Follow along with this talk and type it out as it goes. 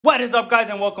What is up, guys,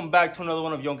 and welcome back to another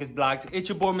one of Yonkes Vlogs. It's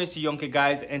your boy Mr. Yonke,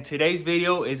 guys, and today's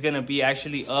video is gonna be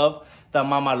actually of the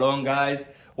Mamalon, guys.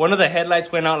 One of the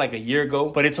headlights went out like a year ago,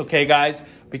 but it's okay, guys,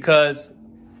 because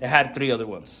it had 3 other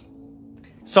ones.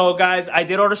 So guys, I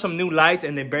did order some new lights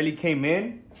and they barely came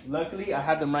in. Luckily, I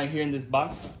have them right here in this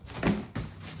box.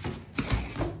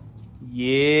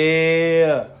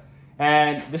 Yeah.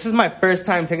 And this is my first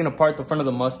time taking apart the front of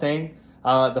the Mustang.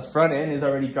 The front end is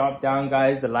already dropped down,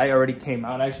 guys. The light already came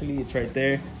out, actually. It's right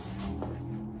there.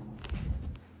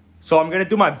 So I'm going to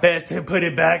do my best to put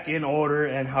it back in order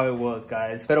and how it was,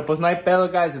 guys. Pero pues no hay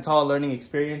pedo, guys. It's all a learning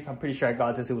experience. I'm pretty sure I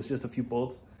got this. It was just a few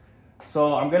bolts.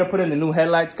 So I'm going to put in the new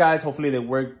headlights, guys. Hopefully they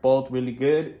work both really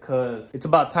good because it's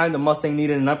about time the Mustang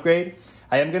needed an upgrade.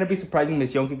 I am going to be surprising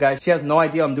Miss Yonke, guys. She has no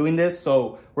idea I'm doing this.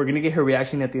 So we're going to get her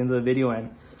reaction at the end of the video and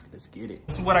let's get it.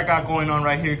 This is what I got going on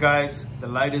right here, guys. The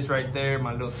light is right there.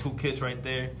 My little toolkit's right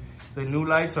there. The new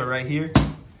lights are right here.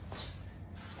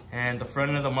 And the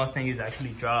front of the Mustang is actually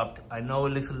dropped. I know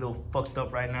it looks a little fucked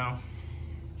up right now.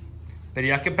 Pero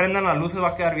ya que prendan las luces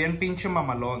va a quedar bien pinche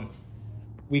mamalón.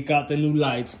 We got the new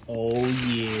lights. Oh,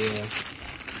 yeah.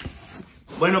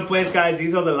 Bueno, pues, guys,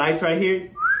 these are the lights right here.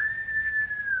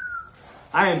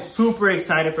 I am super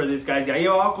excited for this, guys. Ya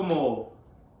llevaba como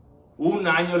un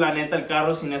año, la neta, el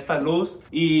carro sin esta luz.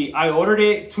 Y I ordered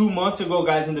it 2 months ago,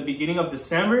 guys, in the beginning of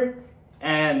December.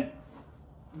 And,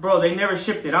 bro, they never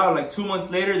shipped it out. Like 2 months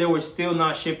later, they were still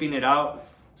not shipping it out.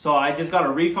 So I just got a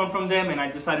refund from them, and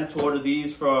I decided to order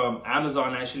these from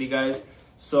Amazon, actually, guys.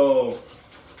 So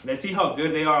let's see how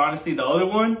good they are. Honestly, the other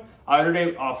one, I ordered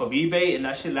it off of eBay, and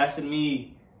that shit lasted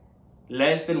me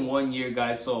less than 1 year,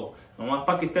 guys. So nomás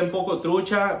para que esté un poco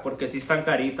trucha, porque sí están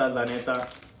caritas, la neta.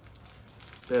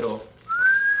 Pero,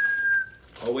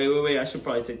 oh, wait, I should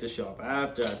probably take this shit off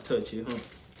after I touch it, huh?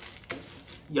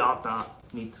 Y'all thought,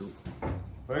 me too.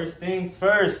 First things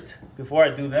first, before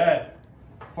I do that,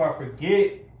 before I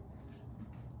forget,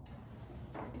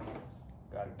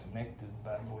 gotta connect this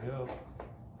bad boy up.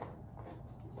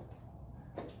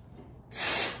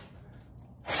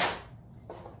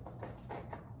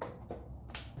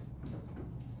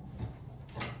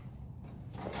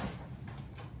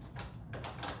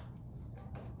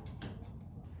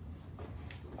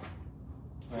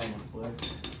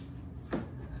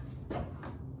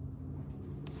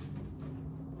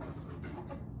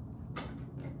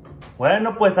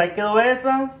 Bueno, pues ahí quedó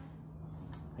esa.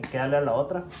 Hay que darle a la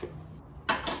otra.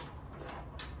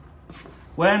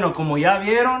 Bueno, como ya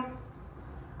vieron,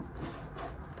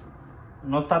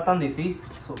 no está tan difícil.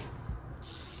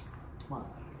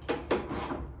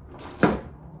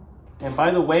 And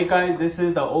by the way, guys, this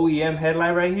is the OEM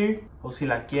headlight right here. O si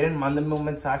la quieren, mándenme un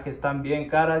mensaje. Están bien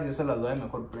caras, yo se las doy a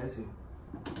mejor precio.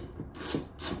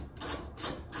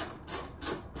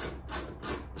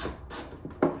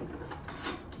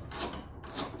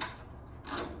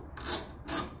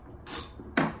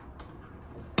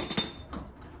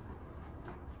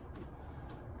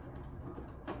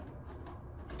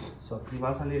 So, aquí va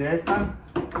a salir esta.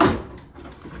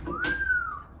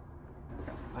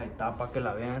 Ahí está, para que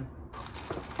la vean.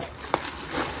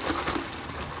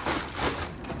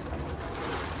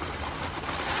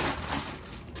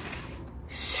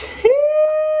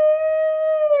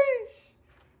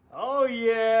 Oh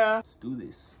yeah. Let's do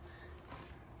this.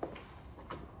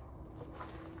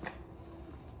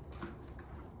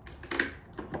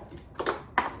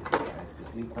 Este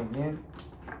clip también.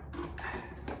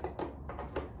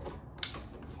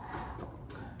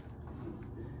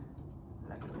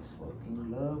 Like a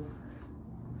fucking love.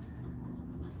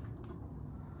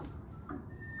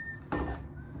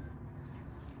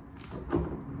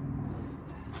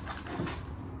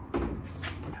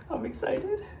 I'm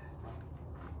excited.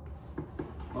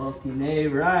 Fucking A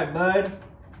right, bud.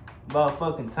 About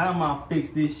fucking time I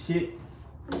fix this shit.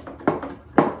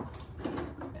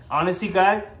 Honestly,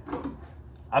 guys,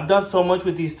 I've done so much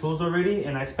with these tools already,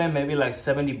 and I spent maybe like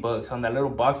 70 bucks on that little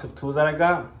box of tools that I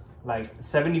got. Like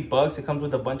 70 bucks. It comes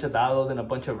with a bunch of dados and a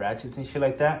bunch of ratchets and shit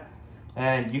like that.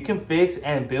 And you can fix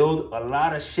and build a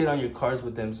lot of shit on your cars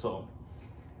with them. So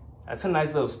that's a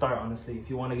nice little start, honestly. If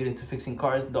you want to get into fixing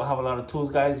cars, don't have a lot of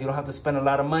tools, guys. You don't have to spend a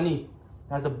lot of money.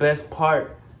 That's the best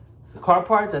part. The car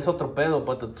parts, es otro pedo,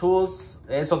 but the tools,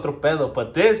 es otro pedo.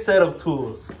 But this set of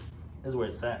tools is where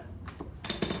it's at.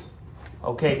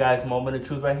 Okay, guys, moment of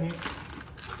truth right here.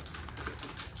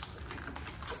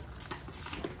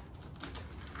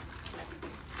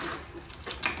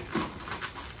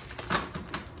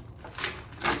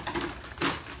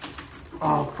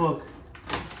 Oh, fuck.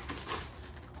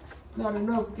 Not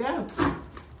enough gap.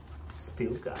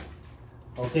 Still got it.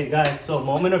 Okay, guys, so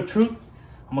moment of truth.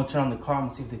 I'm gonna turn on the car. I'm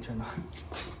gonna see if they turn on.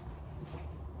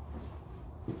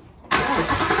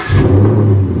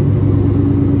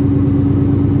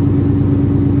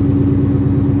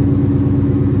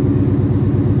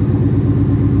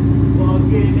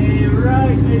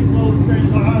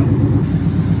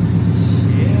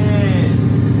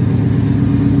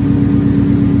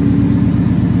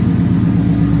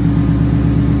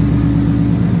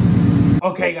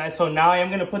 so now I am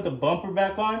gonna put the bumper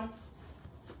back on.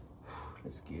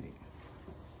 Let's get it.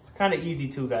 It's kind of easy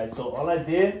too, guys. So all I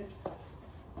did,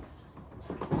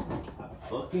 I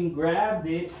fucking grabbed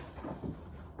it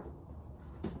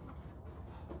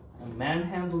and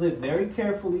manhandled it very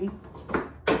carefully.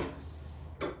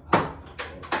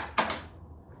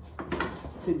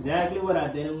 That's exactly what I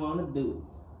didn't want to do.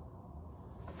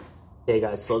 Okay,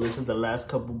 guys, so this is the last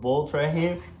couple bolts right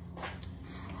here.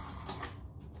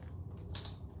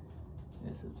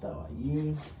 This is the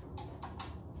ahí.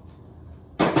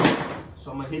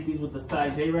 So I'm gonna hit these with the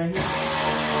size A right here.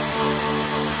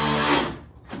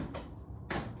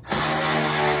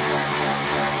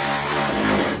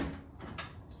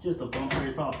 It's just a bumper,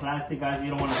 it's all plastic, guys. You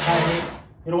don't want to tighten it.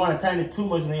 You don't want to tighten it too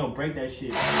much and then you'll break that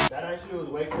shit. That actually was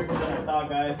way quicker than I thought,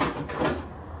 guys.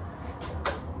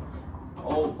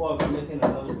 Oh fuck, I'm missing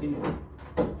another piece.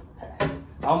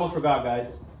 I almost forgot,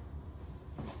 guys.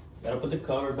 Gotta put the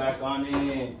cover back on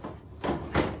it.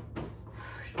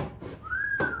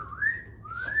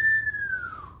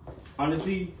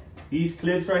 Honestly, these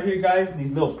clips right here, guys,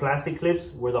 these little plastic clips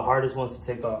were the hardest ones to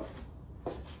take off.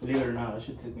 Believe it or not, that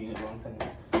should take me a long time.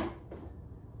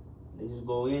 They just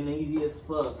go in easy as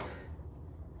fuck.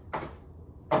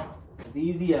 As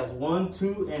easy as 1,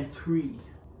 2, and 3.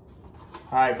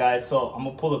 Alright guys, so I'm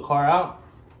gonna pull the car out.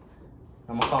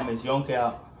 I'm gonna call Miss Yonke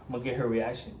out. I'm gonna get her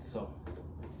reaction. So,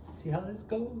 see how this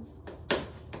goes.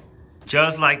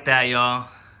 Just like that, y'all.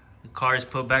 The car is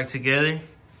put back together.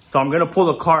 So I'm gonna pull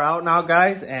the car out now,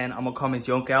 guys, and I'm gonna call Miss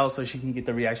Yonke out so she can get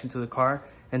the reaction to the car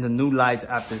and the new lights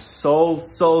after so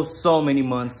many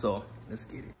months. So let's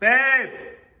get it. Babe!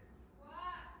 What?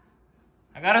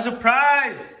 I got a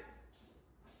surprise!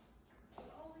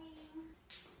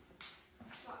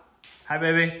 Hi,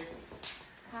 baby.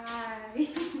 Hi.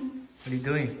 What are you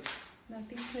doing?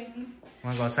 Nothing, cleaning.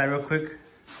 Wanna go outside real quick?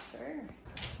 Sure.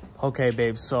 Okay,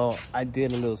 babe, so I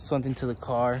did a little something to the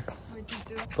car. What'd you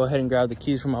do? Go ahead and grab the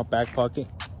keys from my back pocket.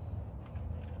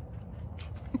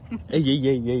 Hey,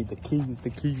 the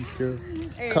keys, girl.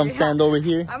 Hey, come stand over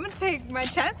here. I'm gonna take my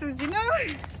chances, you know?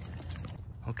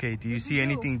 Okay, do you see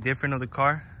anything different of the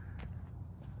car?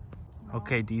 No.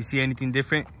 Okay, do you see anything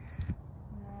different?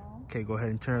 No. Okay, go ahead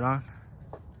and turn it on.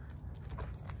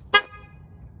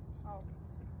 Oh.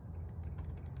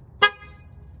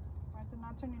 Why is it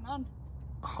not turning on?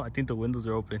 Oh, I think the windows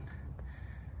are open.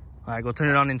 All right, go turn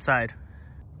it on inside.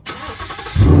 All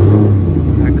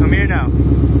right, come here now.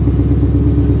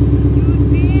 You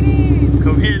did it!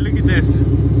 Come here, look at this.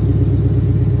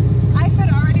 I could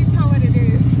already tell what it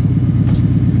is.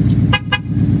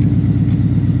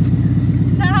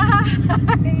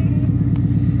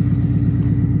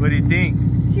 What do you think?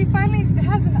 She finally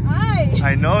has an eye.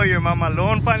 I know, your mama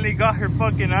Lone finally got her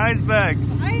fucking eyes back.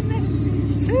 Finally.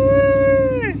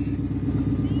 Sheesh.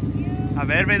 Thank you. A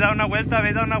ver, ve da una vuelta,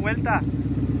 ve da una vuelta.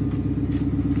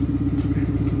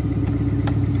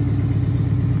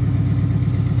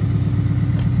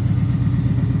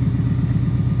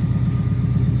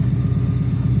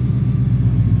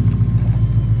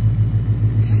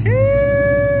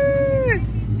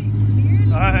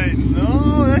 Sheesh. I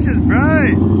know, that's just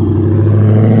bright.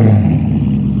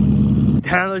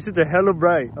 Damn, those shits are hella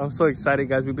bright. I'm so excited,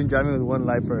 guys. We've been driving with One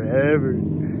Life forever.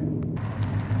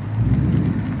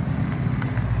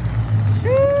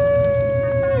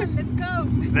 Let's go.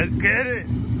 Let's get it.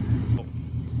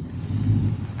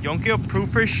 Yonke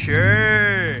approved for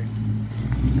sure.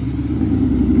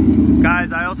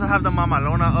 Guys, I also have the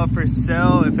Mamalona up for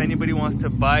sale. If anybody wants to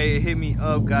buy it, hit me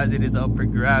up, guys. It is up for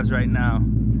grabs right now.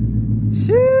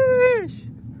 Sheesh.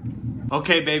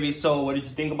 Okay, baby, so what did you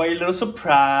think about your little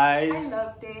surprise? I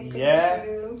loved it. Yeah, Thank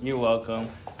you. You're welcome.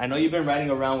 I know you've been riding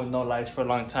around with no lights for a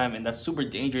long time, and that's super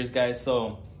dangerous, guys,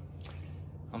 so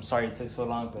I'm sorry it took so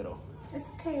long, but It's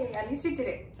okay. At least you did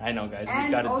it. I know, guys. And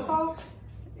we got it also,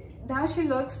 now she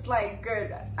looks like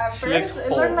good. At She first, looks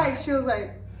it looked like she was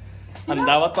like, you know?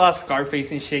 Andaba toda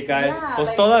Scarface and shit, guys. Yeah, Pues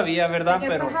like- todavía, ¿verdad? Like if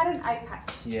Pero I had an eye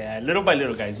patch. yeah, little by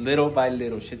little, guys. Little by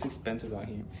little. Shit's expensive out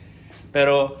here.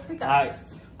 Pero We got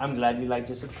this. I'm glad you liked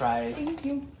your surprise. Thank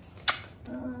you.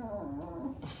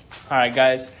 All right,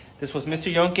 guys. This was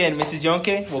Mr. Yonke and Mrs.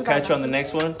 Yonke. We'll catch you on the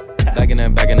next one. Back in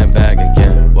that bag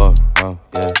again. Whoa,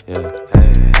 yeah.